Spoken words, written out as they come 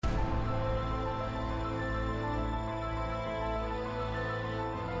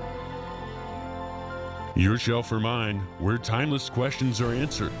Your shelf or mine, where timeless questions are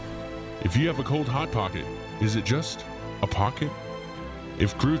answered. If you have a cold Hot Pocket, is it just a pocket?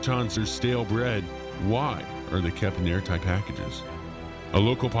 If croutons are stale bread, why are they kept in airtight packages? A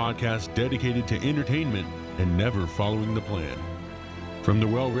local podcast dedicated to entertainment and never following the plan. From the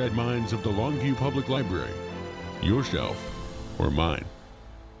well-read minds of the Longview Public Library, your shelf or mine.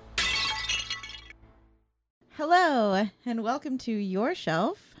 Hello, and welcome to Your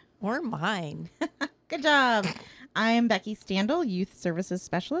Shelf. Or mine. Good job. I'm Becky Standel, Youth Services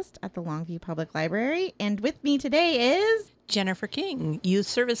Specialist at the Longview Public Library, and with me today is... Jennifer King, Youth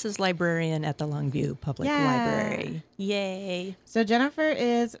Services Librarian at the Longview Public Library. Yay. So Jennifer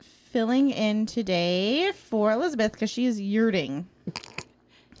is filling in today for Elizabeth because she is yurting.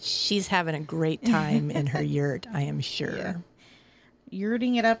 She's having a great time in her yurt, I am sure. Yeah.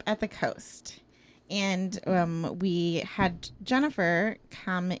 Yurting it up at the coast. And we had Jennifer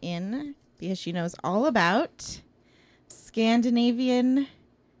come in because she knows all about Scandinavian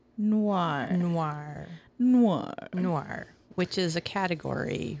noir. Noir, which is a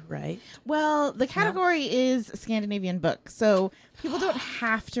category, right? Well, the category is Scandinavian book. So people don't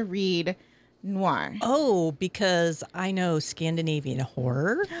have to read noir. Oh, because I know Scandinavian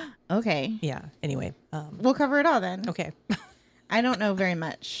horror. Okay. Yeah, anyway. We'll cover it all then. Okay. I don't know very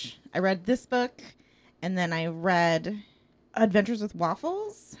much. I read this book, and then I read Adventures with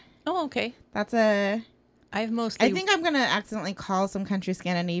Waffles. Oh, okay. That's a... I've mostly... I think I'm going to accidentally call some country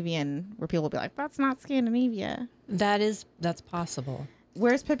Scandinavian where people will be like, that's not Scandinavia. That's possible.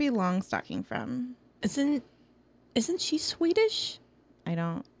 Where's Pippi Longstocking from? Isn't she Swedish?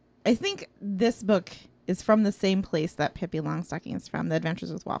 I think this book is from the same place that Pippi Longstocking is from, The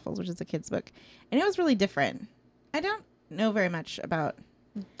Adventures with Waffles, which is a kid's book. And it was really different. I don't know very much about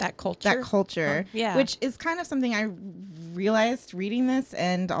that culture. Yeah. Which is kind of something I realized reading this,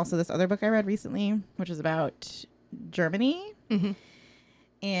 and also this other book I read recently, which is about Germany. Mm-hmm.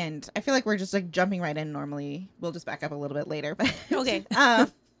 And I feel like we're just like jumping right in. Normally we'll just back up a little bit later, but okay.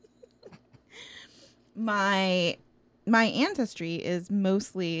 My ancestry is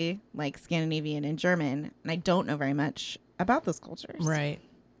mostly like Scandinavian and German, and I don't know very much about those cultures. Right.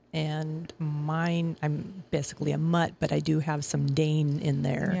 And mine, I'm basically a mutt, but I do have some Dane in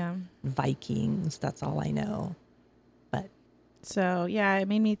there. Yeah. Vikings, that's all I know. But so, yeah, it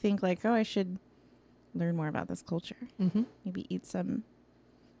made me think like, oh, I should learn more about this culture. Mm-hmm. Maybe eat some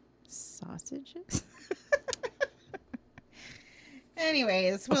sausages.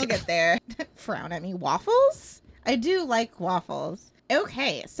 Anyways, we'll get there. Frown at me. Waffles? I do like waffles.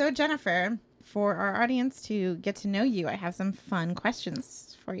 Okay, so Jennifer, for our audience to get to know you, I have some fun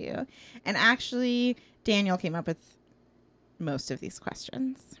questions for you. And actually, Daniel came up with most of these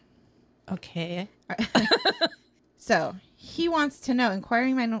questions. Okay. So he wants to know,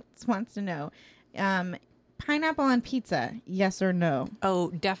 Inquiring Minds wants to know, pineapple on pizza, yes or no? Oh,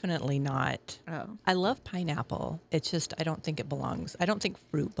 definitely not. Oh. I love pineapple. It's just, I don't think it belongs. I don't think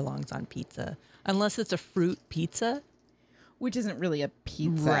fruit belongs on pizza. Unless it's a fruit pizza. Which isn't really a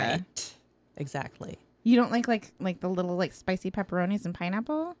pizza. Right. Exactly. You don't like the little like spicy pepperonis and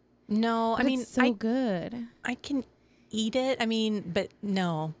pineapple? No, But I mean, it's so good. I can eat it. I mean, but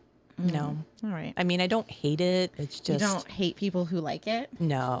no. No. All right. I mean, I don't hate it. It's just... You don't hate people who like it?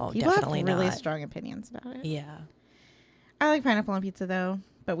 No, people definitely have really not. strong opinions about it. Yeah. I like pineapple on pizza though,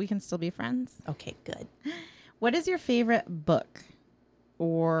 but we can still be friends. Okay, good. What is your favorite book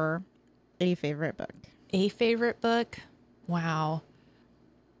or a favorite book? A favorite book? Wow.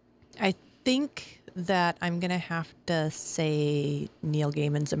 I think that I'm going to have to say Neil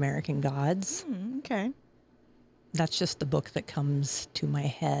Gaiman's American Gods. Okay. That's just the book that comes to my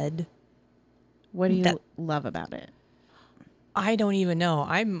head. What do you love about it? I don't even know.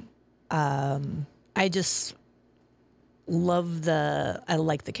 I just love I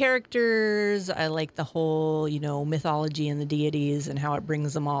like the characters. I like the whole, mythology and the deities and how it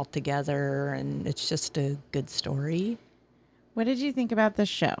brings them all together. And it's just a good story. What did you think about the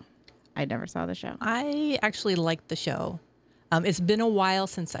show? I never saw the show. I actually liked the show. It's been a while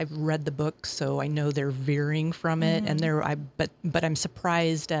since I've read the book, so I know they're veering from it, and but I'm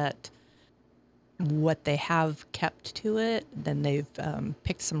surprised at what they have kept to it. Then they've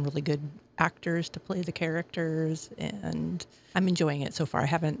picked some really good actors to play the characters, and I'm enjoying it so far. I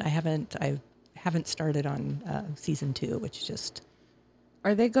haven't started on season 2, which just...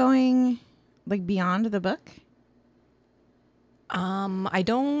 Are they going like beyond the book? I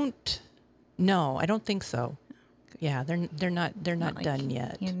don't think so. Yeah, they're not like done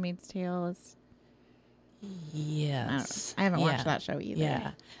yet. Handmaid's Tale is... Yes. I haven't watched Yeah. that show either.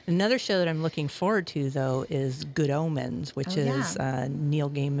 Yeah. Another show that I'm looking forward to, though, is Good Omens, which is Neil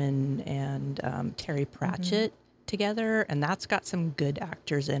Gaiman and Terry Pratchett together. And that's got some good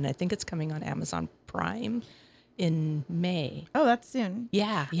actors in. I think it's coming on Amazon Prime in May. Oh, that's soon.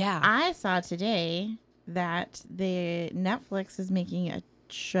 Yeah. Yeah. I saw today that the Netflix is making a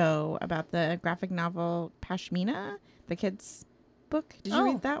show about the graphic novel Pashmina, the kids' book. Did you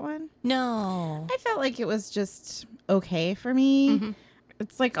read that one? No. I felt like it was just okay for me.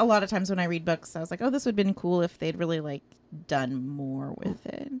 It's like a lot of times when I read books, I was like, oh, this would have been cool if they'd really like done more with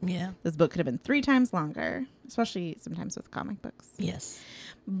it. Yeah. This book could have been 3 times longer, especially sometimes with comic books. Yes.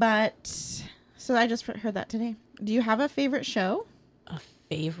 But so I just heard that today. Do you have a favorite show? A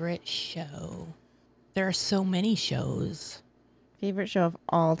favorite show? There are so many shows. Favorite show of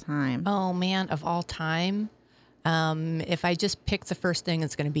all time? Oh, man, of all time? If I just pick the first thing,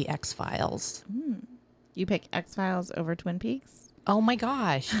 it's going to be X-Files. You pick X-Files over Twin Peaks? Oh, my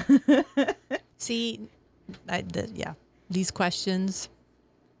gosh. See, these questions,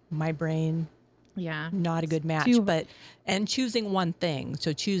 my brain, Yeah. not a good match. And choosing one thing.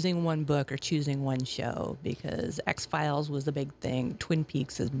 So choosing one book or choosing one show, because X-Files was the big thing. Twin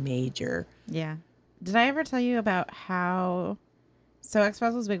Peaks is major. Yeah. Did I ever tell you about how... So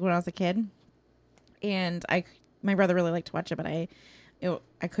X-Files was big when I was a kid. And my brother really liked to watch it, but I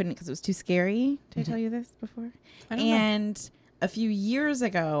couldn't because it was too scary. Did I tell you this before? I don't know. And a few years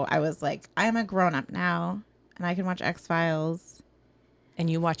ago, I was like, I'm a grown-up now, and I can watch X-Files. And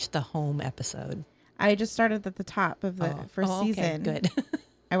you watched the home episode. I just started at the top of the first okay, season. good.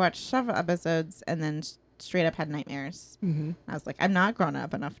 I watched several episodes and then straight up had nightmares. I was like, I'm not grown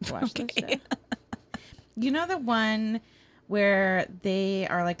up enough to watch this show. You know the one where they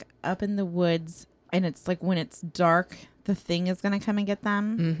are like up in the woods and it's like when it's dark, the thing is going to come and get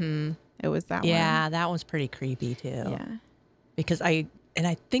them? Mm-hmm. It was that one. Yeah, that one's pretty creepy too. Yeah. Because I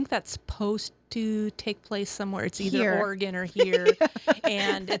think that's supposed to take place somewhere. It's either Here. Oregon or here.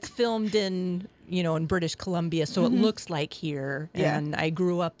 And it's filmed in British Columbia. So it looks like here. Yeah. And I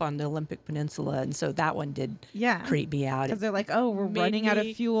grew up on the Olympic Peninsula. And so that one did creep me out. Because they're like, oh, we're running out of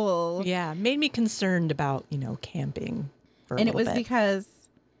fuel. Yeah. Made me concerned about, camping for a little bit. And it was because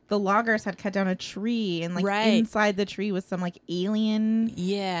the loggers had cut down a tree and inside the tree was some like alien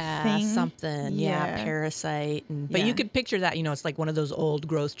thing. Something. Yeah, parasite. But you could picture that, it's like one of those old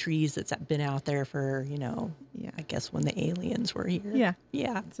growth trees that's been out there for, I guess when the aliens were here. Yeah.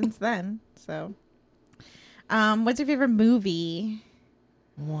 Yeah. Since then. So what's your favorite movie?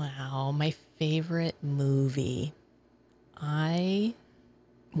 Wow, my favorite movie.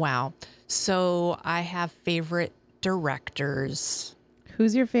 So I have favorite directors.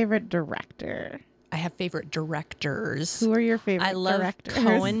 Who's your favorite director? I have favorite directors. Who are your favorite I love directors?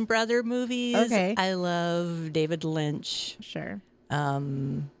 Coen brother movies. Okay. I love David Lynch. Sure.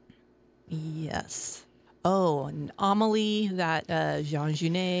 Yes. Oh, and Amelie, that Jean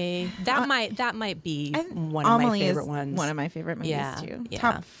Genet. That might be one of my favorite ones. One of my favorite movies too. Yeah.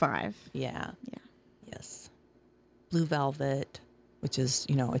 Top 5. Yeah. Yes. Blue Velvet, which is,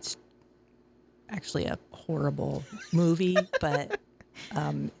 it's actually a horrible movie, but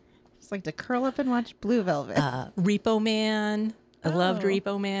Just like to curl up and watch Blue Velvet. Repo Man. I loved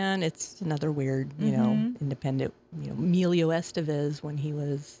Repo Man. It's another weird, independent, Emilio Estevez when he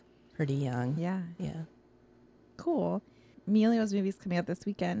was pretty young. Yeah. Yeah. Cool. Emilio's movie's coming out this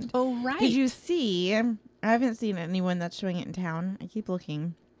weekend. Oh, right. Did you see? I haven't seen anyone that's showing it in town. I keep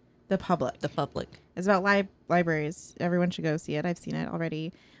looking. The Public. The Public. It's about libraries. Everyone should go see it. I've seen it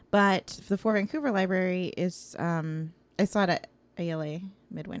already. But the For Vancouver Library is, I saw it at ALA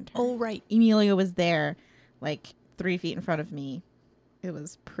Midwinter. Oh, right. Emilio was there, like 3 feet in front of me. It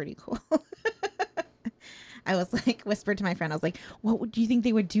was pretty cool. I was like, whispered to my friend, I was like, what do you think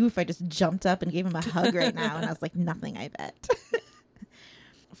they would do if I just jumped up and gave him a hug right now? And I was like, nothing, I bet.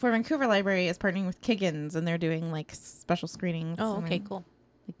 For Vancouver Library is partnering with Kiggins, and they're doing like special screenings. Oh, okay, cool.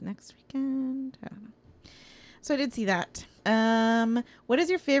 Like next weekend. I don't know. So I did see that. What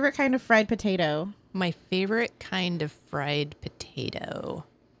is your favorite kind of fried potato? My favorite kind of fried potato.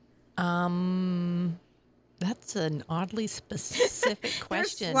 That's an oddly specific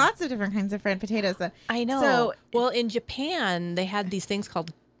question. There's lots of different kinds of fried potatoes. I know. So, well, in Japan, they had these things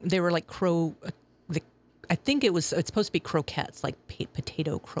called, they were like I think it's supposed to be croquettes, like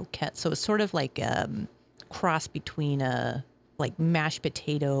potato croquettes. So it's sort of like cross between a like mashed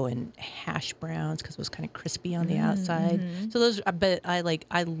potato and hash browns because it was kind of crispy on the outside. So those, but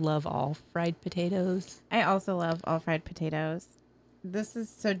I love all fried potatoes. I also love all fried potatoes. This is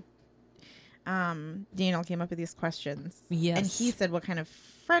so. Daniel came up with these questions. Yes. And he said, "What kind of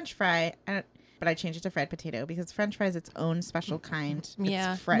French fry?" And but I changed it to fried potato because French fries its own special kind.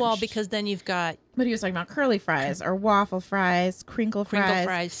 Yeah. It's French. Well, because then you've got But he was talking about curly fries or waffle fries, crinkle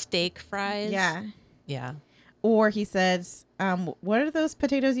fries. steak fries. Yeah. Yeah. Or he says, what are those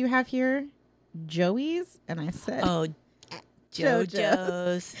potatoes you have here? Joey's? And I said, Oh, JoJo's.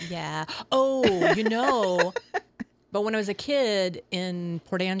 JoJo's. Yeah. Oh, but when I was a kid in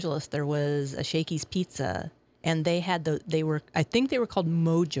Port Angeles, there was a Shakey's Pizza, and they had I think they were called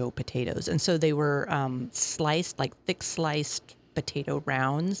Mojo potatoes. And so they were sliced, like thick sliced potato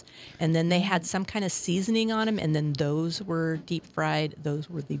rounds. And then they had some kind of seasoning on them. And then those were deep fried. Those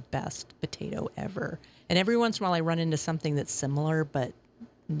were the best potato ever. And every once in a while I run into something that's similar, but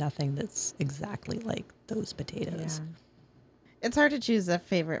nothing that's exactly like those potatoes. Yeah. It's hard to choose a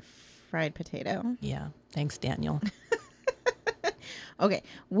favorite fried potato. Yeah. Thanks, Daniel. Okay.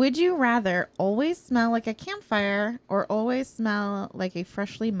 Would you rather always smell like a campfire or always smell like a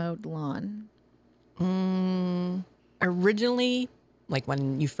freshly mowed lawn? Originally, like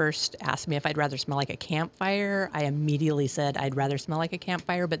when you first asked me if I'd rather smell like a campfire, I immediately said I'd rather smell like a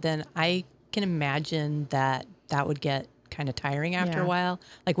campfire. But then I can imagine that would get kind of tiring after a while.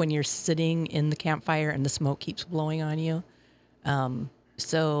 Like when you're sitting in the campfire and the smoke keeps blowing on you.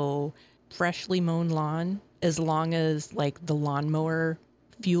 So freshly mown lawn, as long as like the lawnmower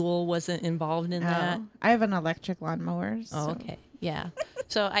fuel wasn't involved in that. I have an electric lawnmower. So. Oh, okay. Yeah.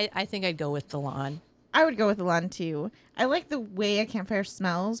 So I think I'd go with the lawn. I would go with the lawn too. I like the way a campfire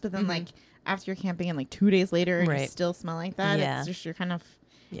smells, but then like after you're camping and like 2 days later and you still smell like that, it's just you're kind of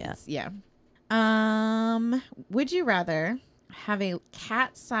yeah. Would you rather have a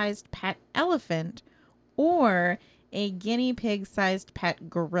cat-sized pet elephant or a guinea pig-sized pet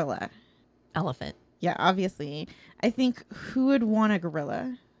gorilla? Elephant. Yeah, obviously. I think who would want a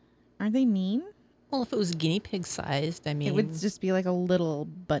gorilla? Aren't they mean? Well, if it was guinea pig sized, I mean, It would just be like a little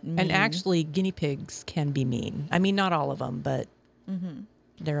but mean. and actually guinea pigs can be mean. I mean, not all of them, but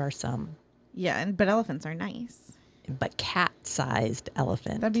there are some. Yeah, but elephants are nice. But cat sized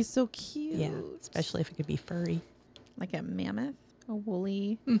elephant. That'd be so cute. Yeah, especially if it could be furry. Like a mammoth, a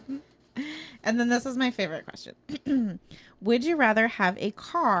woolly. And then this is my favorite question. Would you rather have a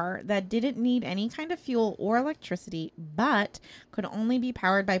car that didn't need any kind of fuel or electricity, but could only be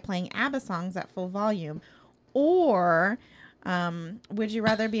powered by playing ABBA songs at full volume? Or would you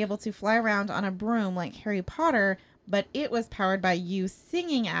rather be able to fly around on a broom like Harry Potter, but it was powered by you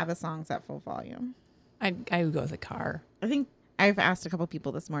singing ABBA songs at full volume? I would go with a car. I think I've asked a couple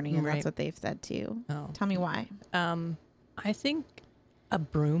people this morning, and Right. that's what they've said too. Oh. Tell me why. I think a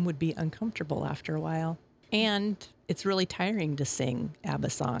broom would be uncomfortable after a while. And it's really tiring to sing ABBA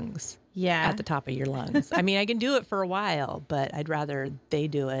songs Yeah. at the top of your lungs. I mean, I can do it for a while, but I'd rather they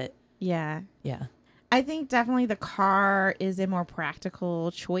do it. Yeah. Yeah. I think definitely the car is a more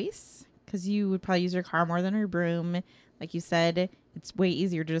practical choice because you would probably use your car more than your broom. Like you said, it's way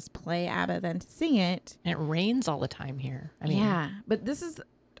easier to just play ABBA than to sing it. And it rains all the time here. I mean, Yeah. But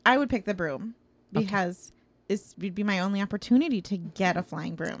I would pick the broom because this would be my only opportunity to get a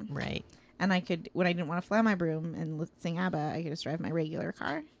flying broom. right. And I could, when I didn't want to fly my broom and sing ABBA, I could just drive my regular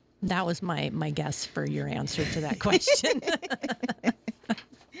car. That was my guess for your answer to that question.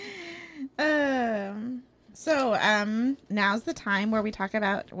 So now's the time where we talk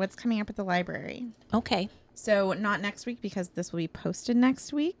about what's coming up at the library. Okay. So not next week because this will be posted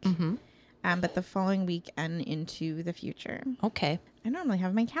next week, but the following week and into the future. Okay. I normally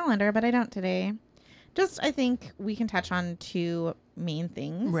have my calendar, but I don't today. I think we can touch on two main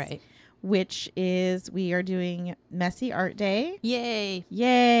things. Right. Which is we are doing Messy Art Day. Yay.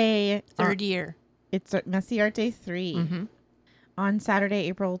 Yay. Third year. It's Messy Art Day 3 on Saturday,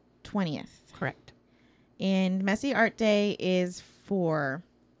 April 20th. Correct. And Messy Art Day is for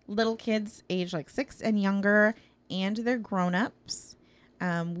little kids age like 6 and younger and their grown-ups.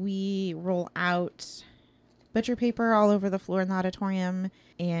 We roll out butcher paper all over the floor in the auditorium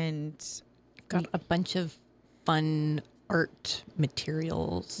and got a bunch of fun art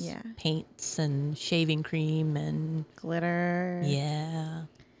materials. Yeah. Paints and shaving cream and glitter. yeah.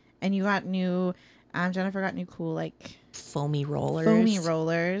 And you got new, Jennifer got new cool like foamy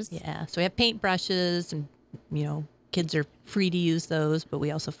rollers. Yeah. So we have paint brushes and, kids are free to use those, but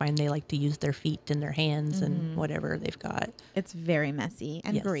we also find they like to use their feet and their hands and whatever they've got. It's very messy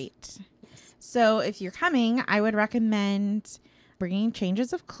and Yes. great. So if you're coming, I would recommend bringing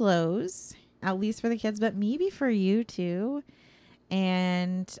changes of clothes, at least for the kids, but maybe for you too.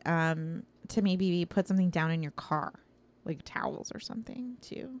 And to maybe put something down in your car, like towels or something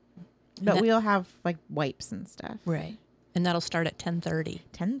too. But we'll have like wipes and stuff. Right. And that'll start at 10:30.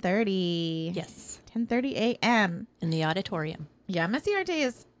 10:30. Yes. 10:30 a.m. In the auditorium. Yeah, Messy Art Day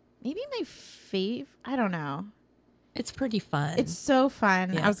is maybe my I don't know. It's pretty fun. It's so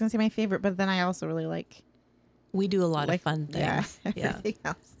fun. Yeah. I was gonna say my favorite, but then I also really like we do a lot of fun things. Yeah, everything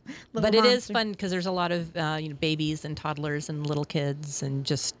else. Little But it is Monster. fun because there's a lot of babies and toddlers and little kids and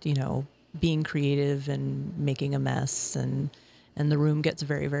just being creative and making a mess and the room gets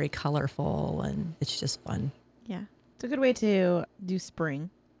very, very colorful and it's just fun. Yeah, it's a good way to do spring.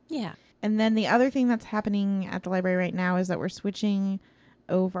 Yeah. And then the other thing that's happening at the library right now is that we're switching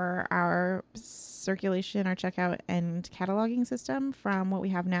over our circulation, our checkout, and cataloging system from what we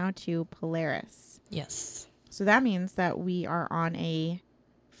have now to Polaris. Yes. So that means that we are on a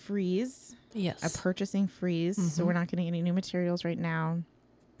freeze, Yes. a purchasing freeze. So Mhm. we're not getting any new materials right now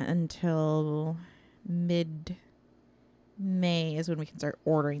until mid-May is when we can start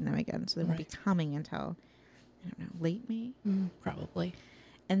ordering them again. So they won't be coming until, I don't know, late May. Probably.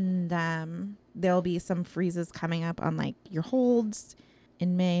 And there'll be some freezes coming up on like your holds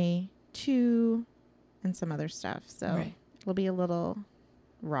in May too, and some other stuff. So it'll be a little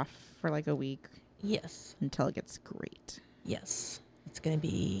rough for like a week Yes. until it gets great. Yes. It's going to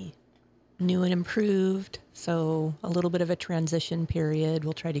be new and improved. So a little bit of a transition period.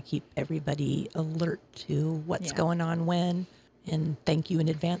 We'll try to keep everybody alert to what's going on when. And thank you in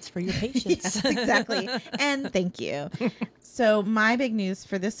advance for your patience. Yes, exactly. And thank you. So my big news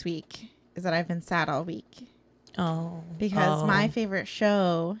for this week is that I've been sad all week. Oh. Because my favorite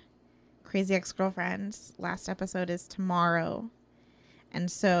show, Crazy Ex-Girlfriend's last episode is tomorrow.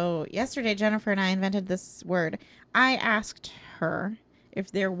 And so yesterday, Jennifer and I invented this word. I asked her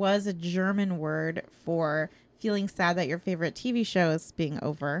if there was a German word for feeling sad that your favorite TV show is being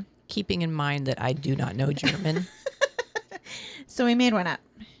over. Keeping in mind that I do not know German. So we made one up.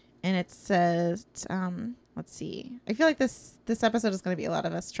 And it says, let's see. I feel like this episode is going to be a lot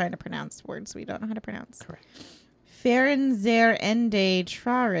of us trying to pronounce words we don't know how to pronounce. Correct. Fernseherende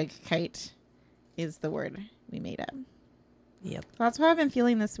Traurigkeit is the word we made up. Yep. So that's how I've been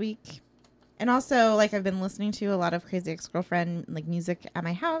feeling this week. And also, like, I've been listening to a lot of Crazy Ex-Girlfriend, like, music at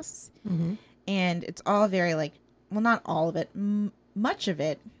my house. Mm-hmm. And it's all very, like, well, not all of it. Much of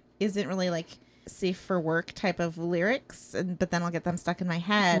it isn't really, like, safe for work type of lyrics. But then I'll get them stuck in my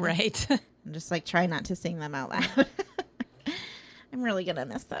head. Right. I'm just, like, try not to sing them out loud. I'm really going to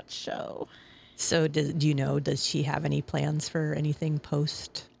miss that show. So do you know, does she have any plans for anything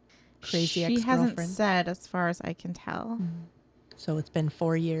post Crazy Ex-Girlfriend? She hasn't said, as far as I can tell. So it's been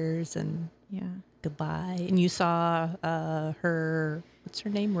 4 years and Yeah. goodbye. And you saw her, what's her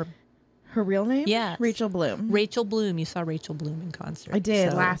name? Her real name? Yes. Rachel Bloom. Rachel Bloom. You saw Rachel Bloom in concert. I did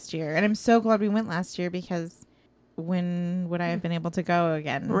so- last year. And I'm so glad we went last year because when would I have been able to go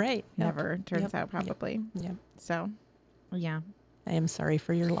again? Right. Yep. Never, turns Yep. out, probably. Yep. So, yeah. I am sorry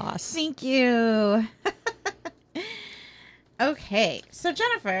for your loss. Thank you. Okay. So,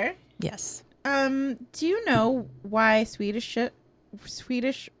 Jennifer, Yes. do you know why Swedish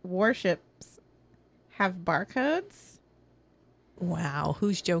warships have barcodes? Wow.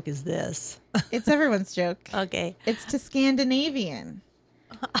 Whose joke is this? It's everyone's joke. Okay. It's to Scandinavian.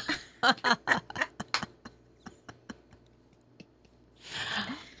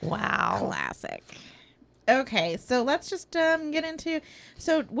 Wow. Classic. Okay, so let's just get into.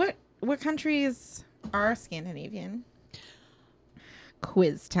 So, what countries are Scandinavian?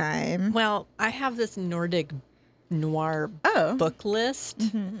 Quiz time. Well, I have this Nordic noir Oh, book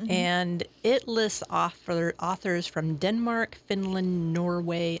list, and it lists authors from Denmark, Finland,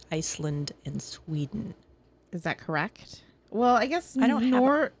 Norway, Iceland, and Sweden. is that correct? Well, I guess I don't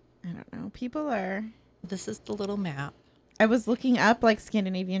have I don't know. People are. This is the little map. I was looking up like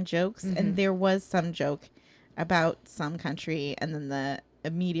Scandinavian jokes, and there was some joke about some country, and then the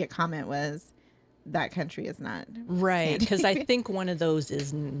immediate comment was, "That country is not Right, because I Scandinavian." think one of those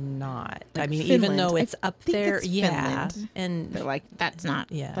is not. I Like mean, even Finland. though I it's up think there, it's yeah. Finland. And They're like, "That's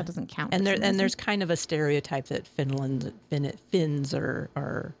not. Yeah. That doesn't count." and for there some and reason. there's kind of a stereotype that Finns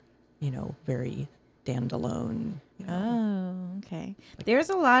are very standalone. Oh, okay.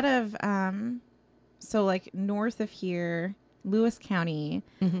 There's a lot of so like north of here, Lewis County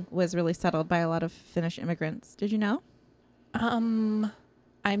was really settled by a lot of Finnish immigrants. Did you know? I'm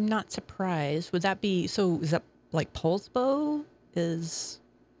not surprised. Would that be so? Is that like Polsbo is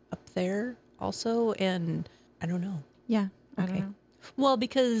up there also? And I don't know. Yeah. I don't Okay. know. Well,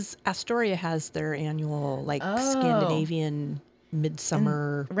 because Astoria has their annual like Oh. Scandinavian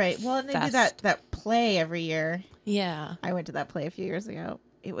midsummer. Right. Well, and they do fest. that play every year. Yeah. I went to that play a few years ago.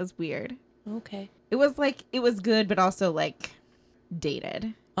 It was weird. Okay. It was good, but also like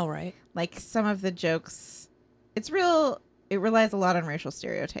dated. All right. Like some of the jokes, it relies a lot on racial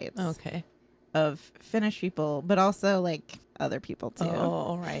stereotypes. Okay. Of Finnish people, but also like other people too. Oh,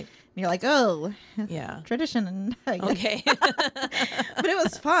 all right. And you're like, oh, Yeah. tradition. I guess. Okay. But it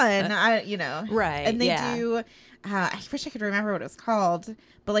was fun. Right. And they yeah. do. I wish I could remember what it was called,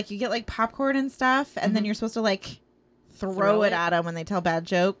 but like you get like popcorn and stuff, and then you're supposed to like throw it at them when they tell bad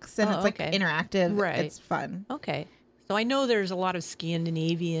jokes, and Oh, it's like okay. interactive. Right. It's fun. Okay. So I know there's a lot of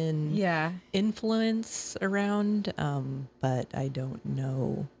Scandinavian Yeah. influence around, but I don't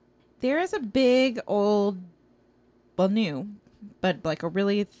know. There is a big old, well, new, but like a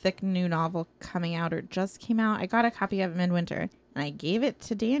really thick new novel coming out or just came out. I got a copy of it midwinter and I gave it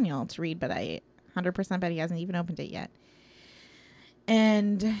to Daniel to read, but I 100% bet he hasn't even opened it yet.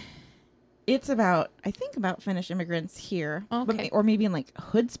 And it's about, I think, about Finnish immigrants here. Okay. Or maybe in like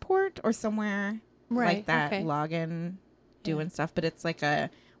Hoodsport or somewhere like that, Okay. logging, doing stuff. But it's like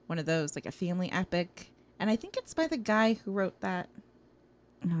one of those, like a family epic. And I think it's by the guy who wrote that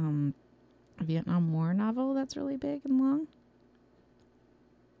Vietnam War novel that's really big and long.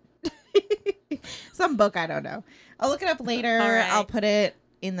 Some book, I don't know. I'll look it up later. All right. I'll put it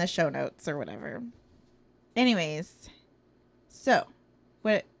in the show notes or whatever. Anyways, so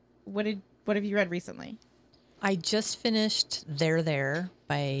what have you read recently? I just finished There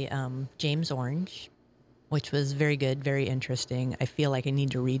by James Orange, which was very good, very interesting. I feel like I need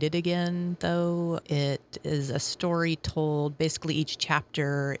to read it again, though. It is a story told. Basically, each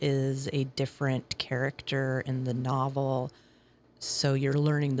chapter is a different character in the novel. So you're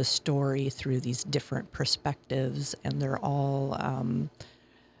learning the story through these different perspectives, and they're all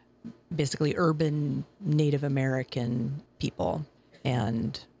basically urban Native American people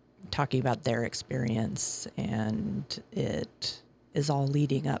and talking about their experience. And it is all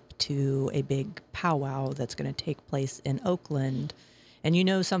leading up to a big powwow that's going to take place in Oakland. And you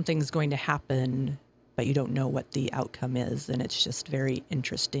know something's going to happen, but you don't know what the outcome is. And it's just very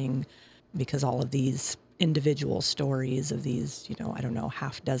interesting because all of these individual stories of these, I don't know,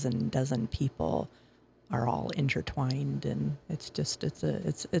 half dozen people are all intertwined. And it's just, it's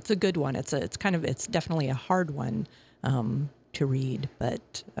a good one. It's definitely a hard one to read,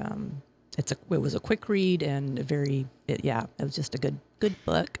 but it was a quick read and it was just a good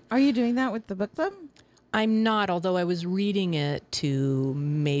book. Are you doing that with the book club? I'm not, although I was reading it to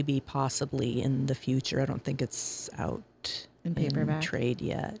maybe possibly in the future. I don't think it's out In paperback? in trade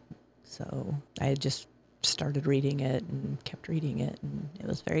yet. So I had just started reading it and kept reading it, and it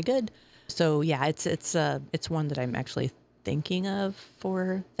was very good. So yeah, it's one that I'm actually thinking of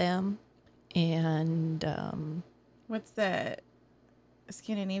for them. And What's the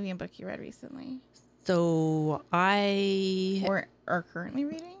Scandinavian book you read recently? so I Or are currently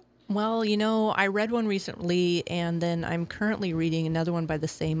reading? Well, I read one recently, and then I'm currently reading another one by the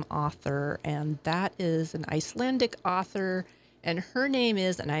same author, and that is an Icelandic author, and her name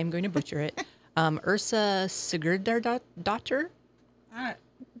is, and I'm going to butcher it, Ursa Sigurdardóttir.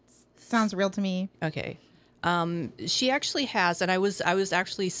 Sounds real to me. Okay. She actually has, and I was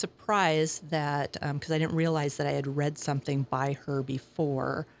actually surprised that, because I didn't realize that I had read something by her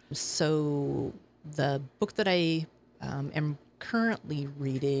before. So the book that I am currently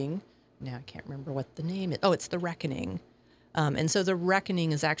reading, now I can't remember what the name is. Oh, it's The Reckoning. And so The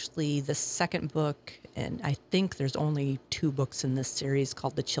Reckoning is actually the second book, and I think there's only 2 books in this series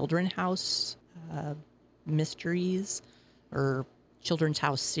called the Children's House Mysteries or Children's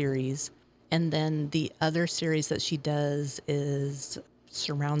House series. And then the other series that she does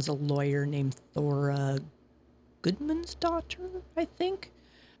surrounds a lawyer named Thora Goodman's daughter, I think.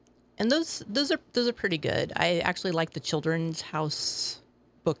 And those are pretty good. I actually like the Children's House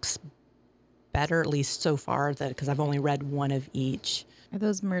books better, at least so far, because I've only read one of each. Are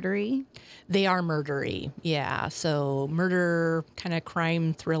those murdery? They are murdery, yeah. So murder, kind of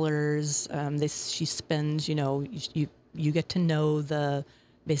crime thrillers. She spends, you get to know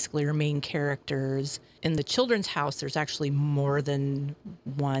basically her main characters. In the Children's House, there's actually more than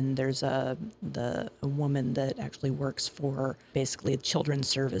one. There's a woman that actually works for basically children's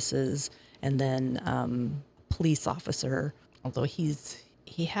services, and then a police officer. Although he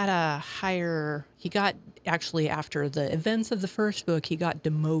got actually, after the events of the first book, he got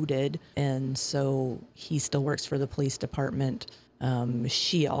demoted, and so he still works for the police department.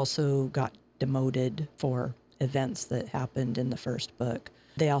 She also got demoted for events that happened in the first book.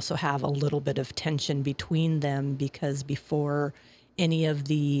 They also have a little bit of tension between them because before any of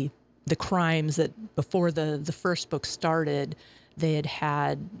the crimes that before the first book started, they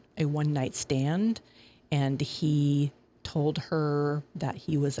had a one-night stand, and he told her that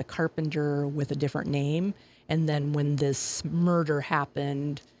he was a carpenter with a different name. And then when this murder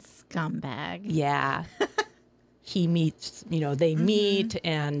happened, Scumbag. yeah, he meets, they meet,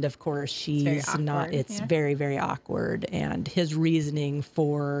 and of course she's not, it's very, very awkward. And his reasoning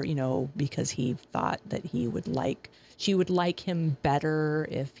for, because he thought that she would like him better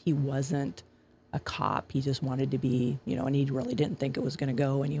if he wasn't a cop. He just wanted to be, and he really didn't think it was going to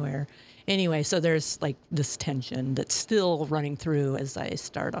go anywhere. Anyway, so there's like this tension that's still running through as I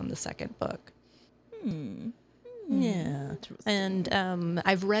start on the second book. Yeah. And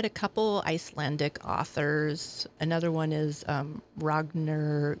I've read a couple Icelandic authors. Another one is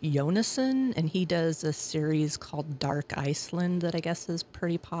Ragnar Jónasson, and he does a series called Dark Iceland that I guess is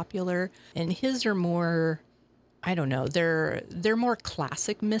pretty popular. And his are more, I don't know, they're more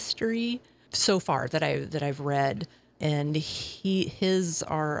classic mystery so far that I've read. And his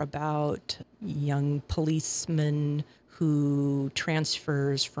are about young policeman who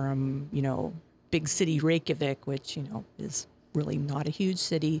transfers from, big city Reykjavik, which, is really not a huge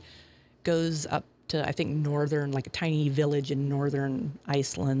city, goes up to, I think, like a tiny village in northern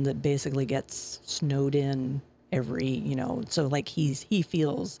Iceland that basically gets snowed in so like he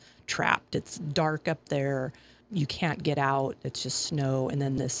feels trapped. It's dark up there. You can't get out. It's just snow. And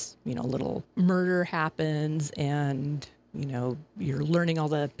then this, little murder happens, and, you're learning all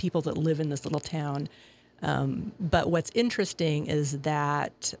the people that live in this little town. But what's interesting is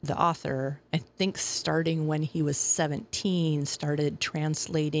that the author, I think starting when he was 17, started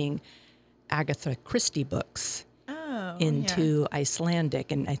translating Agatha Christie books into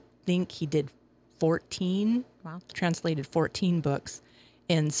Icelandic. And I think he did 14, translated 14 books.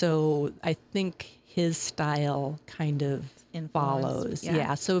 And so I think his style kind of follows.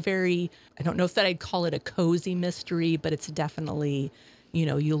 Yeah. So very, I don't know if that I'd call it a cozy mystery, but it's definitely,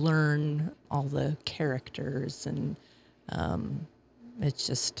 you learn all the characters, and it's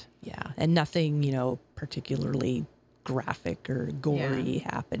just, and nothing, particularly graphic or gory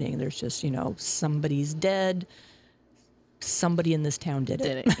happening. There's just, somebody's dead. Somebody in this town did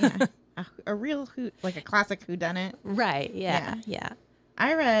it. A real like a classic whodunit. Right. Yeah.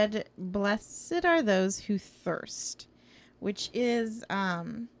 I read Blessed Are Those Who Thirst, which is,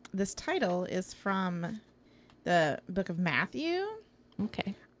 this title is from the book of Matthew.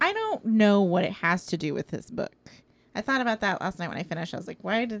 Okay. I don't know what it has to do with this book. I thought about that last night when I finished. I was like,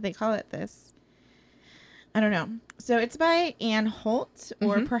 why did they call it this? I don't know. So it's by Anne Holt,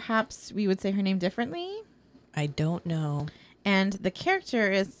 or perhaps we would say her name differently. I don't know. And the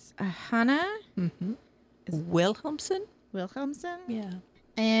character is Hannah Wilhelmsen. Yeah.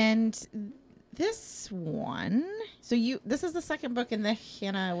 And this one, this is the second book in the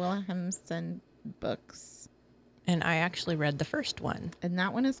Hannah Wilhelmsen books. And I actually read the first one. And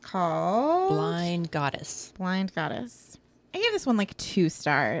that one is called Blind Goddess. Blind Goddess. I gave this one like 2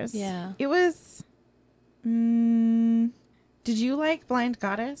 stars. Yeah. It was, did you like Blind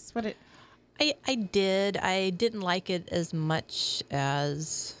Goddess? I did. I didn't like it as much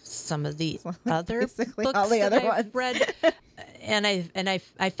as some of the other books all the other that ones. I've read. And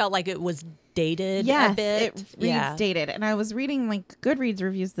I felt like it was dated a bit. It reads dated. And I was reading like Goodreads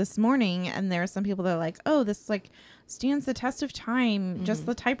reviews this morning, and there are some people that are like, oh, this like stands the test of time. Just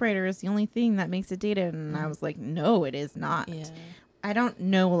the typewriter is the only thing that makes it dated. And I was like, no, it is not. Yeah. I don't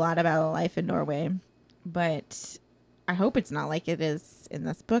know a lot about life in Norway, but I hope it's not like it is in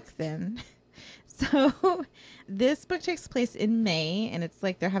this book then. So this book takes place in May, and it's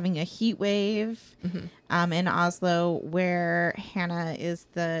like they're having a heat wave in Oslo, where Hannah is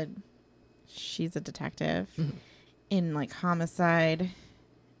she's a detective in like homicide.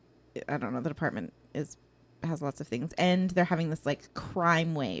 I don't know. The department has lots of things, and they're having this like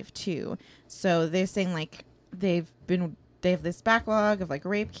crime wave too. So they're saying like they have this backlog of like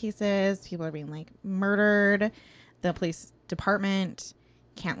rape cases. People are being like murdered. The police department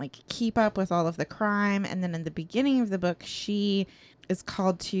can't like keep up with all of the crime. And then in the beginning of the book, she is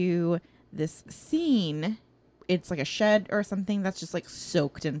called to this scene. It's like a shed or something that's just like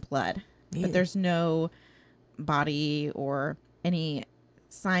soaked in blood. Yeah. But there's no body or any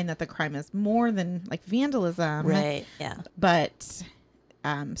sign that the crime is more than like vandalism. Right. Yeah. But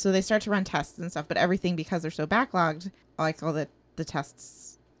so they start to run tests and stuff, but everything, because they're so backlogged, like all the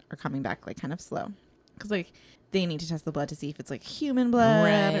tests are coming back like kind of slow. Because like they need to test the blood to see if it's like human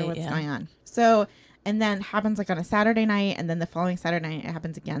blood or what's going on. So, and then happens like on a Saturday night, and then the following Saturday night it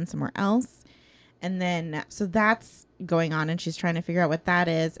happens again somewhere else. And then, so that's going on, and she's trying to figure out what that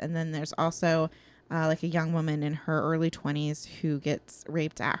is. And then there's also like a young woman in her early 20s who gets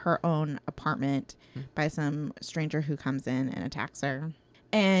raped at her own apartment by some stranger who comes in and attacks her.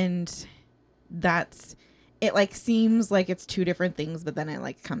 And that's, it like seems like it's 2 different things, but then it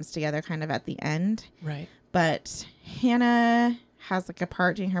like comes together kind of at the end. Right. But Hannah has like a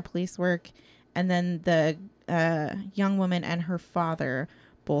part doing her police work, and then the young woman and her father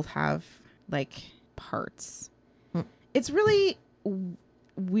both have like parts. It's really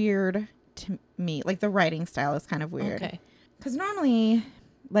weird to me. Like the writing style is kind of weird. Okay. Because normally,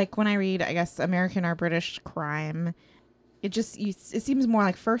 like when I read, I guess, American or British crime, it seems more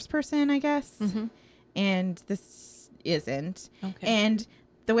like first person, I guess. Mm-hmm. And this isn't. Okay. And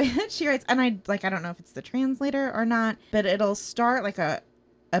the way that she writes, and I don't know if it's the translator or not, but it'll start like a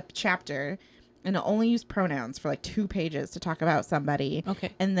chapter and it'll only use pronouns for like 2 pages to talk about somebody.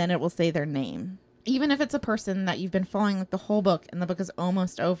 Okay. And then it will say their name. Even if it's a person that you've been following like the whole book and the book is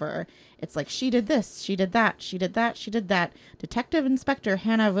almost over, it's like, she did this, she did that, she did that, she did that. Detective Inspector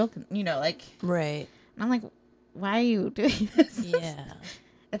Hannah Wilkins, like. Right. And I'm like, why are you doing this? Yeah.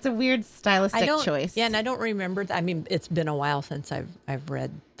 It's a weird stylistic choice. Yeah, and I don't remember. I mean, it's been a while since I've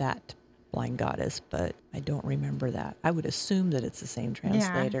read that Blind Goddess, but I don't remember that. I would assume that it's the same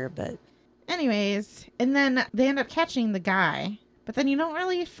translator, but. Anyways, and then they end up catching the guy. But then you don't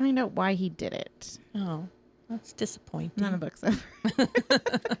really find out why he did it. Oh, that's disappointing. None of the book's over.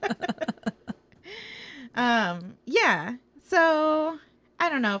 Yeah. So I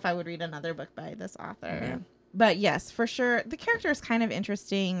don't know if I would read another book by this author. Yeah. But yes, for sure. The character is kind of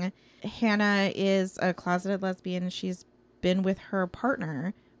interesting. Hannah is a closeted lesbian. She's been with her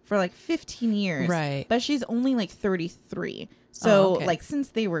partner for like 15 years. Right. But she's only like 33. So okay. like since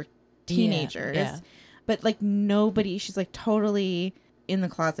they were teenagers. Yeah. But like nobody, she's like totally in the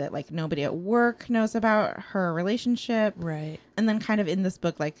closet. Like nobody at work knows about her relationship. Right. And then kind of in this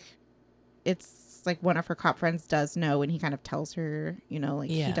book, like it's like one of her cop friends does know, and he kind of tells her, he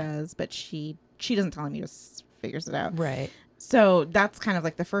does, but she doesn't tell him. He just figures it out. Right. So that's kind of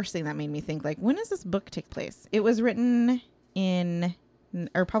like the first thing that made me think, like, when does this book take place? It was written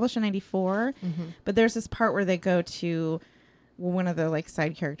published in 94, but there's this part where they go to, one of the like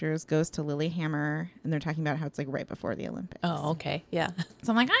side characters goes to Lilyhammer, and they're talking about how it's like right before the Olympics. Oh, okay. Yeah.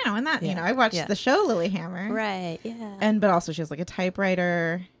 So I'm like, I know, and that, Yeah. I watched the show Lilyhammer. Right. Yeah. But also she has like a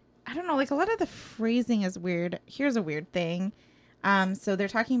typewriter. I don't know, like a lot of the phrasing is weird. Here's a weird thing. So they're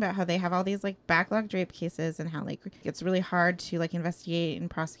talking about how they have all these like backlogged rape cases and how like it's really hard to like investigate and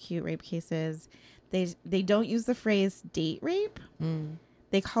prosecute rape cases. They don't use the phrase date rape.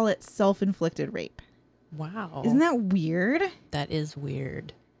 They call it self-inflicted rape. Wow. Isn't that weird? That is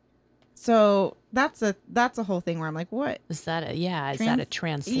weird. So that's a whole thing where I'm like, what? Is that a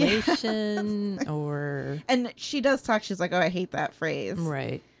translation or? And she does talk. She's like, oh, I hate that phrase.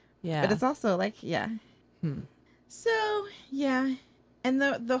 Right. Yeah. But it's also like, yeah. So yeah, and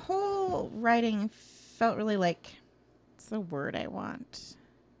the whole writing felt really like, what's the word I want?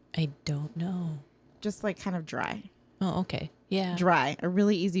 I don't know. Just like kind of dry. Oh, okay. Yeah. Dry. A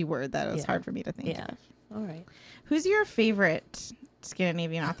really easy word that was Yeah. hard for me to think Yeah. of. All right. Who's your favorite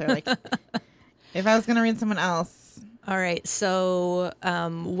Scandinavian author? Like, if I was going to read someone else. All right. So,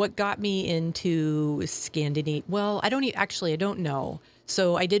 what got me into Scandinavia? Well, I don't know.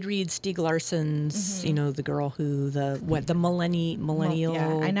 So I did read Stieg Larsson's, the girl who the millennial.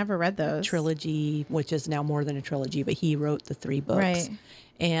 Yeah, I never read those. Trilogy, which is now more than a trilogy, but he wrote the 3 books. Right.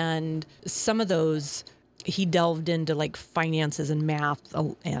 And some of those, he delved into like finances and math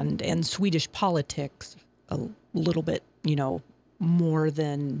and Swedish politics a little bit, more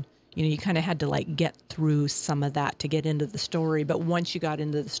than, you kind of had to like get through some of that to get into the story. But once you got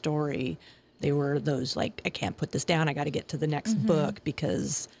into the story, they were those like, I can't put this down. I got to get to the next book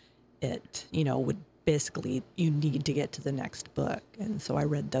because it, would basically, you need to get to the next book. And so I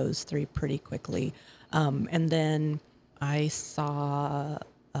read those 3 pretty quickly. And then I saw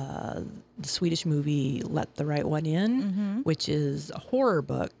the Swedish movie Let the Right One In, which is a horror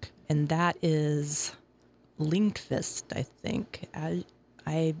book. And that is Lindqvist, I think. I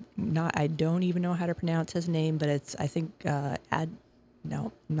don't even know how to pronounce his name, but it's, I think,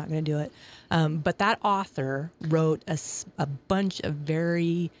 no, I'm not going to do it. But that author wrote a bunch of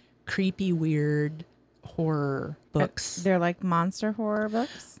very creepy, weird horror books. They're like monster horror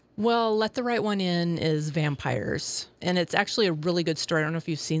books. Well, Let the Right One In is vampires, and it's actually a really good story. I don't know if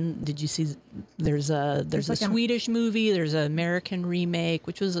you've seen. Did you see? There's a Swedish movie. There's an American remake,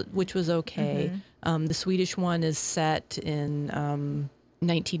 which was okay. The Swedish one is set in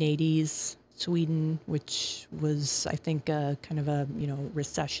 1980s Sweden, which was, I think, kind of a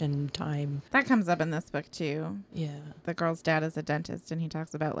recession time. That comes up in this book too. Yeah. The girl's dad is a dentist, and he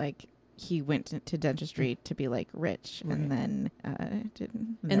talks about like he went to dentistry to be like rich, and then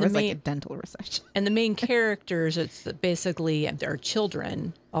didn't. And there was like a dental recession. And the main characters, it's basically they're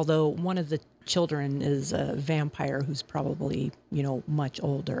children. Although one of the children is a vampire who's probably much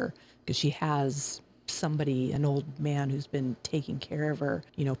older because she has somebody, an old man who's been taking care of her,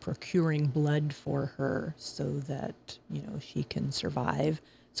 procuring blood for her so that, she can survive,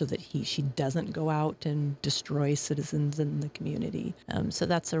 so that she doesn't go out and destroy citizens in the community. So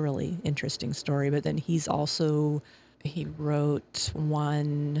that's a really interesting story. But then he wrote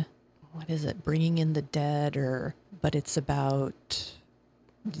one, what is it, Bringing in the Dead, but it's about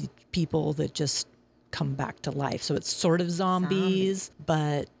the people that just come back to life. So it's sort of zombies,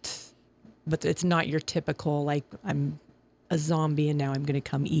 but it's not your typical, like, I'm a zombie and now I'm going to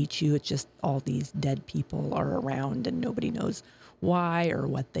come eat you. It's just all these dead people are around and nobody knows why or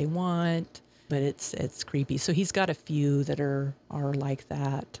what they want, but it's creepy. So he's got a few that are like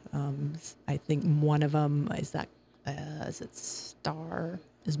that. I think one of them is it Star,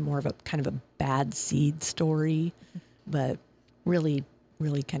 is more of a kind of a bad seed story, but really,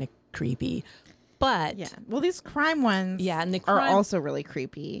 really kind of creepy. But yeah, well, these crime ones, and are also really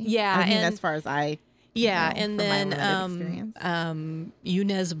creepy. Yeah, I mean, and as far as I, and then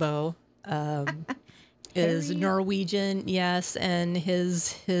Unesbo is Norwegian, yes, and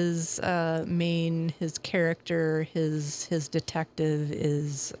his character, his detective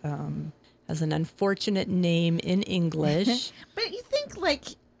is has an unfortunate name in English. But you think, like,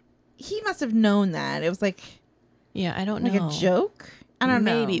 he must have known that it was like, I don't know, like a joke. I don't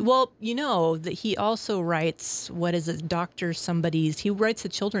know. Maybe. Well, that he also writes, what is it, Dr. Somebody's, he writes the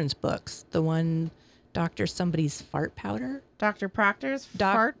children's books. The one, Dr. Somebody's Fart Powder. Dr. Proctor's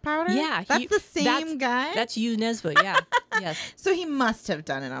Fart Powder? Yeah. That's the same guy? That's Unesbo, yeah. Yes. So he must have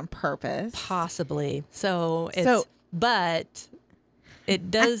done it on purpose. Possibly. But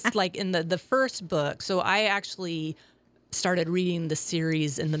it does, like, in the first book, so I actually started reading the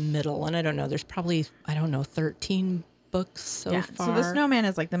series in the middle, and I don't know, there's probably, 13 books so far. So the Snowman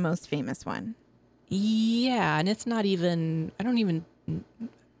is like the most famous one. Yeah, and it's not even, I'm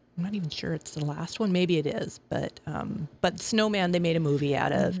not even sure it's the last one. Maybe it is, but Snowman they made a movie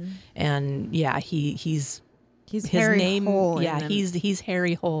out of, and he's his Harry name. Hole he's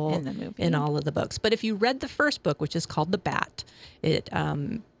Harry Hole in the movie, in all of the books. But if you read the first book, which is called The Bat, it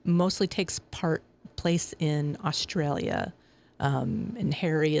mostly takes place in Australia. And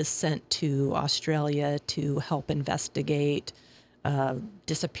Harry is sent to Australia to help investigate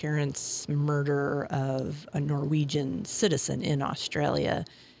disappearance, murder of a Norwegian citizen in Australia.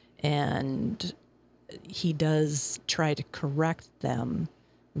 And he does try to correct them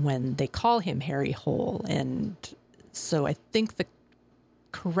when they call him Harry Hole. And so I think the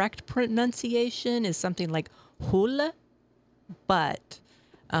correct pronunciation is something like Hole, but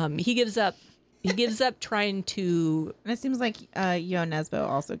he gives up. He gives up trying to. And it seems like Nesbo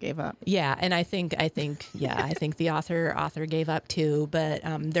also gave up. Yeah, and I think the author gave up too. But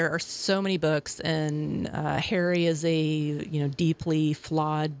there are so many books, and Harry is a deeply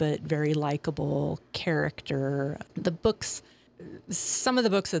flawed but very likable character. Some of the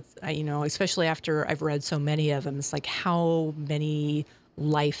books that especially after I've read so many of them, it's like, how many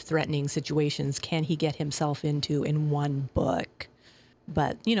life-threatening situations can he get himself into in one book?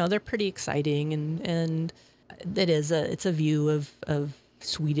 But they're pretty exciting, and it's a view of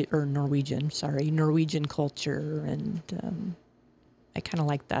Norwegian culture, and I kind of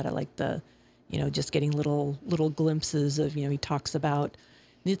like that. I like the just getting little glimpses of he talks about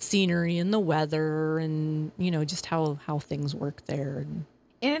the scenery and the weather, and just how things work there. And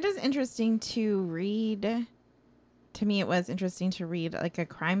it is interesting to read. To me, it was interesting to read like a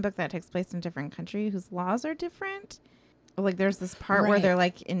crime book that takes place in a different country whose laws are different. Like, there's this part where they're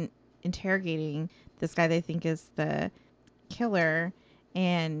like interrogating this guy they think is the killer,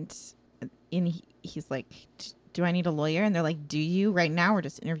 and he's like, "Do I need a lawyer?" And they're like, "Do you? Right now, we're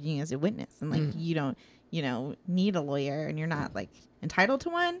just interviewing you as a witness, and like you don't, need a lawyer, and you're not like entitled to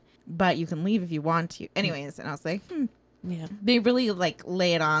one, but you can leave if you want to." Anyways, and I was like, yeah, they really like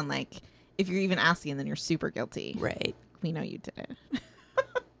lay it on, like, if you're even asking, then you're super guilty. Right. We know you did it.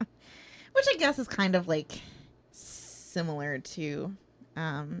 Which I guess is kind of like similar to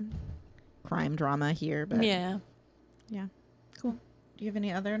crime drama here, but yeah, cool. Do you have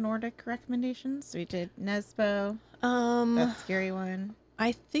any other Nordic recommendations? We did Nesbo, that scary one.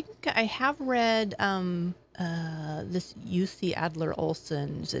 I think I have read this Jussi Adler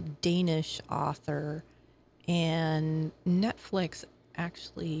Olsen, is a Danish author, and Netflix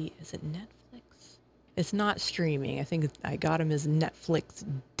actually, is it Netflix? It's not streaming. I think I got them as Netflix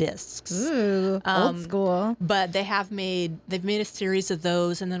discs. Ooh, old school. But they've made a series of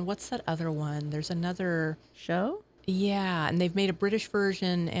those, and then what's that other one? There's another show. Yeah, and they've made a British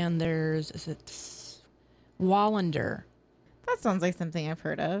version, and is it Wallander? That sounds like something I've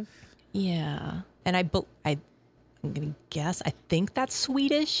heard of. Yeah, and I'm gonna guess. I think that's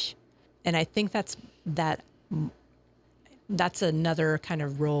Swedish, and I think that's that's another kind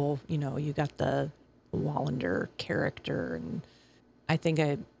of role. You know, you got the Wallander character, and I think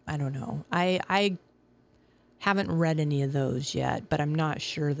I don't know. I haven't read any of those yet, but I'm not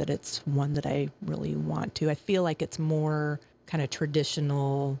sure that it's one that I really want to. I feel like it's more kind of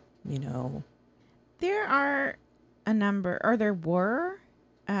traditional, you know. There are a number, or there were.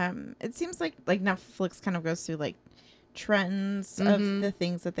 It seems like Netflix kind of goes through like trends of the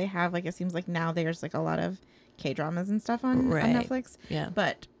things that they have. Like it seems like now there's like a lot of K-dramas and stuff on Netflix. Yeah.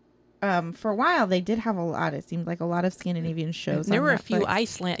 But for a while they did have a lot. It seemed like a lot of Scandinavian shows. There on were Netflix. a few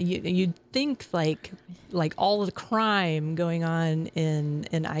Iceland. You'd think like all of the crime going on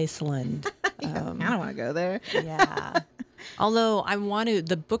in Iceland. I don't want to go there. Yeah. Although I want to,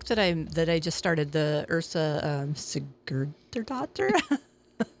 the book that I just started, the Ursa Sigurdardottir,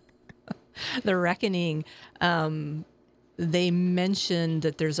 The Reckoning. They mentioned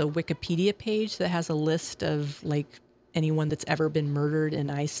that there's a Wikipedia page that has a list of like anyone that's ever been murdered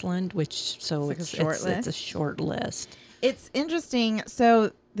in Iceland, which It's a short list. It's interesting.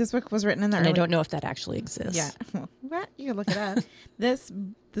 So this book was written in the and early... I don't know if that actually exists. Yeah. Well, what? You can look it up. This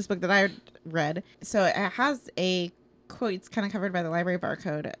book that I read, so it has a quote. It's kind of covered by the library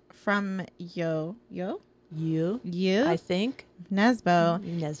barcode from you, I think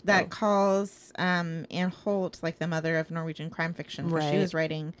Nesbo, that calls Anne Holt like the mother of Norwegian crime fiction. She was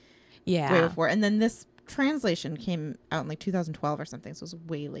writing way before, and then this translation came out in like 2012 or something, so it was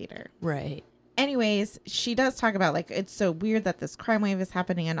way later. Right. Anyways, she does talk about like it's so weird that this crime wave is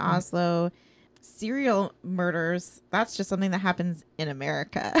happening in Oslo. Serial murders, that's just something that happens in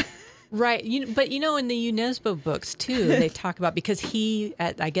America. Right. But in the UNESCO books too, they talk about, because he,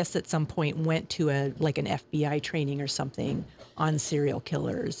 I guess at some point went to an FBI training or something on serial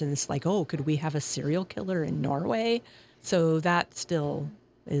killers. And it's like, oh, could we have a serial killer in Norway? So that still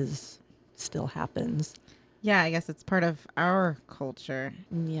happens. Yeah, I guess it's part of our culture.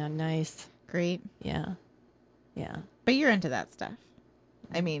 Yeah. Nice. Great. Yeah. Yeah. But you're into that stuff.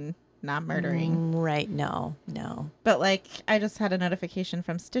 I mean, not murdering. Right. No. But like, I just had a notification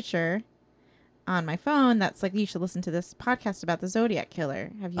from Stitcher on my phone that's like, you should listen to this podcast about the Zodiac Killer.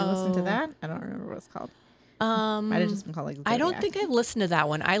 Have you listened to that? I don't remember what it's called. Might have just been called like Zodiac. I don't think I've listened to that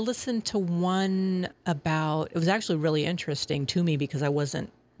one. I listened to one about, it was actually really interesting to me because I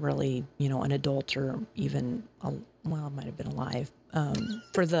wasn't really, an adult or even, I might have been alive,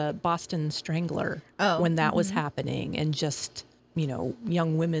 for the Boston Strangler when that was happening, and just,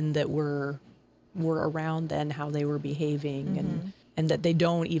 young women that were around then, how they were behaving, and that they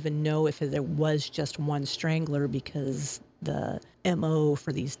don't even know if there was just one strangler, because the MO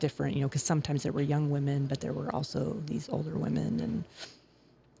for these different, because sometimes there were young women, but there were also these older women. And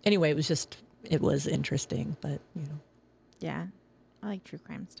anyway, it was interesting, but, Yeah. I like true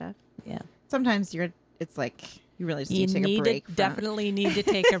crime stuff. Yeah. Sometimes it's like, you really just need to take a break. Definitely need to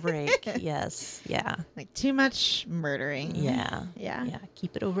take a break. Yes. Yeah. Like too much murdering. Yeah. Yeah. Yeah.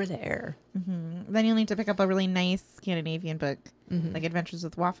 Keep it over there. Then you'll need to pick up a really nice Scandinavian book, like Adventures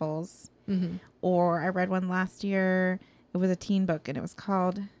with Waffles. Or I read one last year. It was a teen book, and it was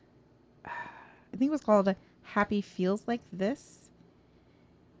called, Happy Feels Like This.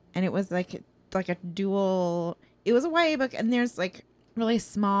 And it was like a dual, it was a YA book, and there's like really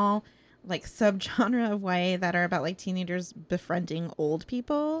small like subgenre of YA that are about like teenagers befriending old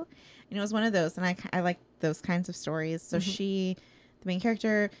people. And it was one of those, and I like those kinds of stories. So the main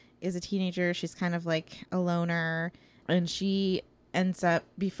character is a teenager. She's kind of like a loner, and she ends up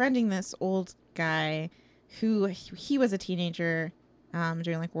befriending this old guy who he was a teenager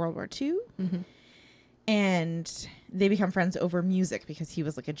during like World War II. And they become friends over music because he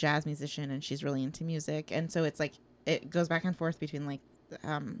was like a jazz musician and she's really into music. And so it's like it goes back and forth between like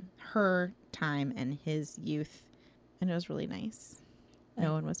her time and his youth, and it was really nice.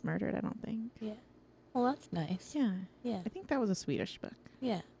 No one was murdered, I don't think. Yeah. Well, that's nice. Yeah. Yeah. I think that was a Swedish book.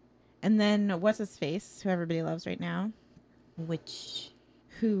 Yeah. And then what's his face, who everybody loves right now,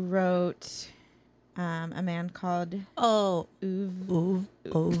 who wrote a man called Ove.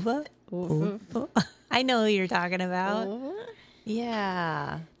 I know who you're talking about.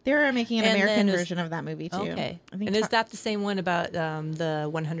 Yeah. They're making an American version of that movie too. Okay. And is that the same one about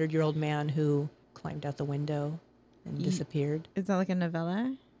the 100-year-old man who climbed out the window and disappeared? Is that like a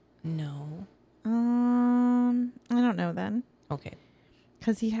novella? No. I don't know then. Okay.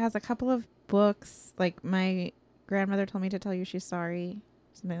 Because he has a couple of books, like My Grandmother Told Me to Tell You She's Sorry,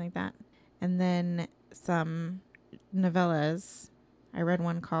 something like that. And then some novellas. I read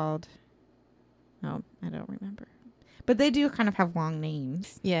one called, I don't remember. But they do kind of have long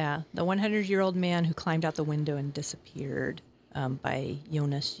names. Yeah. The 100-year-old man who climbed out the window and disappeared, by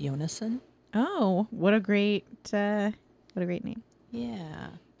Jonas Jonasson. Oh, what a great name. Yeah.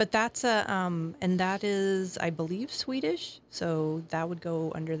 But that's and that is, I believe, Swedish. So that would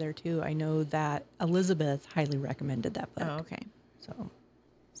go under there too. I know that Elizabeth highly recommended that book. Oh, okay.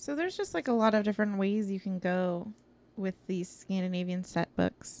 So there's just like a lot of different ways you can go with these Scandinavian set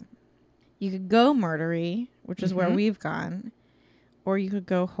books. You could go murdery, which is where we've gone, or you could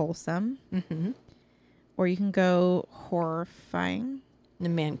go wholesome, or you can go horrifying. The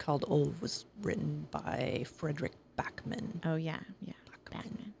Man Called Ove was written by Frederick Backman. Oh yeah,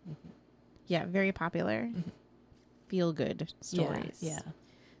 Backman. Yeah, very popular. Feel good stories. Yeah.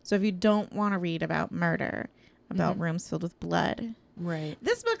 So if you don't want to read about murder, about rooms filled with blood. Right.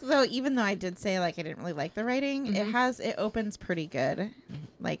 This book, though, even though I did say like I didn't really like the writing, it opens pretty good.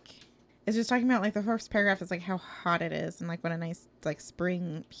 Like it's just talking about like the first paragraph is like how hot it is and like what a nice like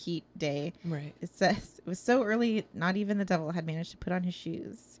spring heat day. Right. It says it was so early, not even the devil had managed to put on his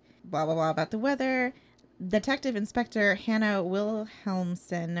shoes. Blah blah blah about the weather. Detective Inspector Hannah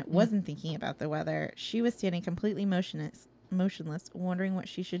Wilhelmsen wasn't thinking about the weather. She was standing completely motionless, wondering what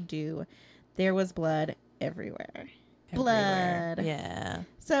she should do. There was blood everywhere. Blood. Yeah.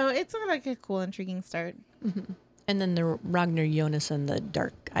 So it's sort of like a cool, intriguing start. And then the Ragnar Jonasson, The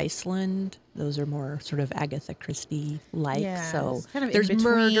Dark Iceland. Those are more sort of Agatha Christie like. Yeah, so it's kind of there's in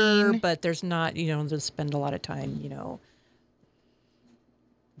murder, between. but there's not, they spend a lot of time,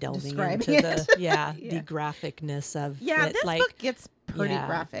 delving Describing into it. the graphicness of Yeah, it. this Like, book gets pretty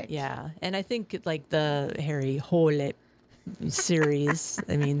graphic. Yeah. And I think like the Harry Hole series,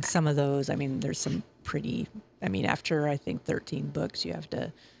 I mean, some of those, there's some pretty, after I think 13 books, you have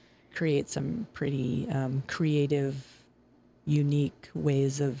to create some pretty creative, unique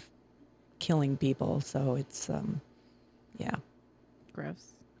ways of killing people. So it's,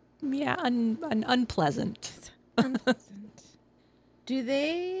 Gross. Yeah, unpleasant. Unpleasant. Do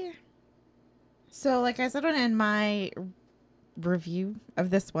they... So, like I said in my review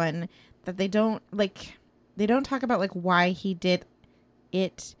of this one, that they don't talk about like why he did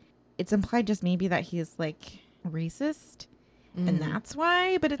it. It's implied just maybe that he's like racist and that's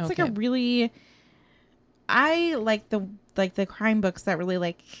why, but it's like a really, I like the crime books that really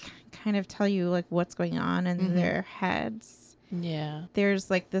like kind of tell you like what's going on in their heads. Yeah. There's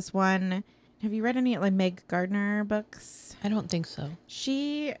like this one. Have you read any like Meg Gardner books? I don't think so. I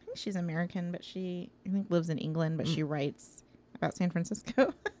think she's American, but I think lives in England, but she writes about San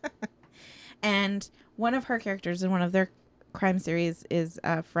Francisco. And one of her characters in one of their crime series is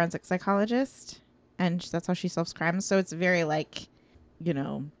a forensic psychologist, and that's how she solves crimes. So it's very like,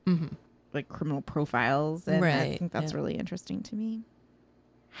 like criminal profiles, and I think that's really interesting to me.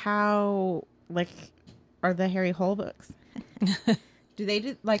 How like are the Harry Hole books? Do they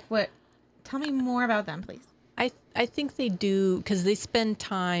do like what? Tell me more about them, please. I think they do because they spend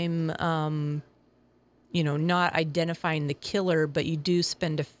time, not identifying the killer, but you do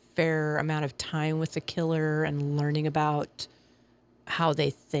spend a fair amount of time with the killer and learning about how they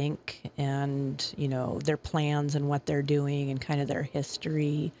think and, their plans and what they're doing and kind of their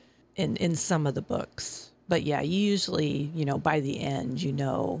history in some of the books. But yeah, usually, by the end,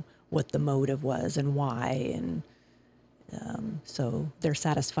 what the motive was and why. And so they're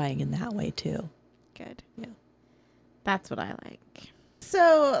satisfying in that way too. Good. Yeah. That's what I like.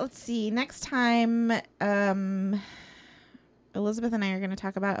 So let's see. Next time, Elizabeth and I are going to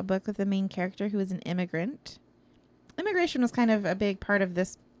talk about a book with the main character who is an immigrant. Immigration was kind of a big part of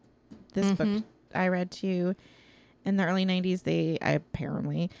this book I read too. In the early 90s, I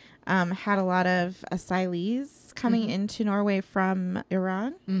apparently had a lot of asylees coming into Norway from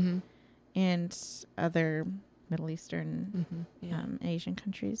Iran and other Middle Eastern Asian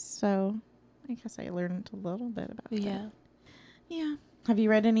countries. So I guess I learned a little bit about that. Yeah. Have you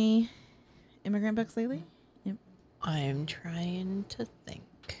read any immigrant books lately? Yep. I'm trying to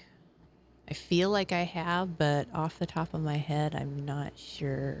think. I feel like I have, but off the top of my head, I'm not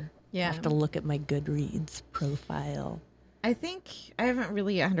sure. Yeah. I have to look at my Goodreads profile. I think I haven't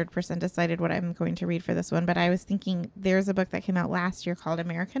really 100% decided what I'm going to read for this one, but I was thinking there's a book that came out last year called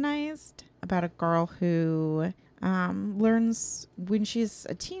Americanized about a girl who learns when she's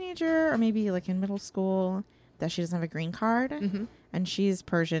a teenager or maybe like in middle school that she doesn't have a green card, and she's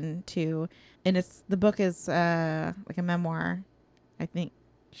Persian too. And the book is like a memoir. I think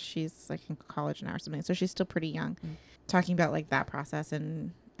she's like in college now or something, so she's still pretty young, talking about like that process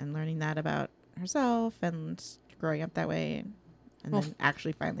and learning that about herself and growing up that way, and then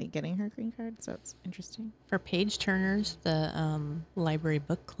actually finally getting her green card. So it's interesting. For Page Turners, the Library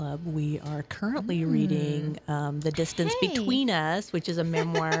Book Club, we are currently reading The Distance Between Us, which is a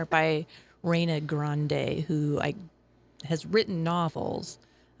memoir by Reina Grande, who has written novels,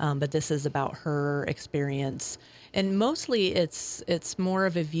 But this is about her experience, and mostly it's more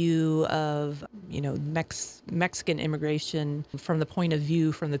of a view of Mexican immigration from the point of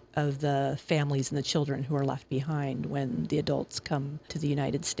view of the families and the children who are left behind when the adults come to the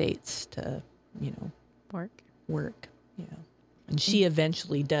United States to work. Yeah, and she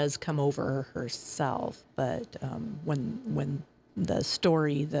eventually does come over herself, but when the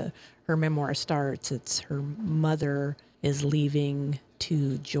story, her memoir starts, it's her mother is leaving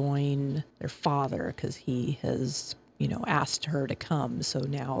to join their father because he has, asked her to come. So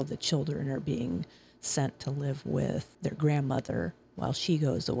now the children are being sent to live with their grandmother while she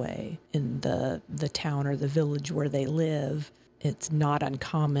goes away. In the town or the village where they live, it's not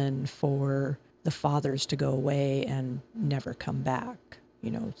uncommon for the fathers to go away and never come back.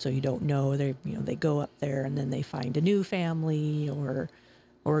 So you don't know, they go up there and then they find a new family,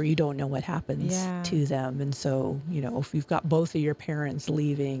 or you don't know what happens to them. And so, if you've got both of your parents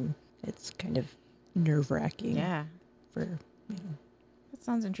leaving, it's kind of nerve-wracking. Yeah. That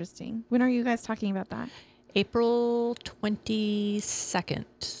sounds interesting. When are you guys talking about that? April 22nd.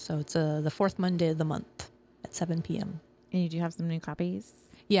 So it's the fourth Monday of the month at 7 p.m. And you do have some new copies?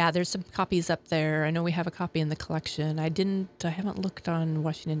 Yeah, there's some copies up there. I know we have a copy in the collection. I haven't looked on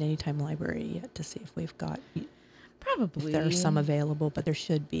Washington Anytime Library yet to see if we've got... Probably. If there are some available, but there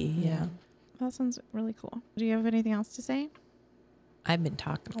should be, yeah. That sounds really cool. Do you have anything else to say? I've been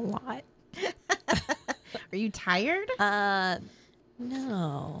talking a lot. Are you tired?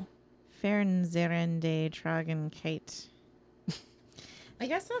 No. Fernzerende Tragenkate. I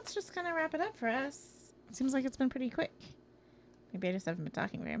guess that's just going to wrap it up for us. It seems like it's been pretty quick. Maybe I just haven't been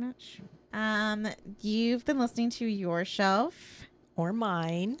talking very much. You've been listening to Your Shelf. Or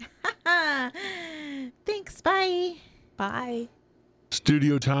mine. Thanks. Bye. Bye.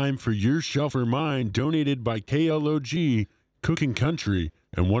 Studio time for Your Shelf or Mine, donated by KLOG, Cooking Country,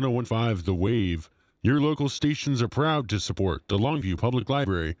 and 101.5 The Wave. Your local stations are proud to support the Longview Public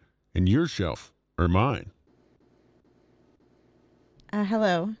Library and Your Shelf or Mine.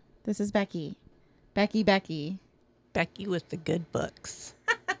 Hello. This is Becky. Becky. Becky with the good books.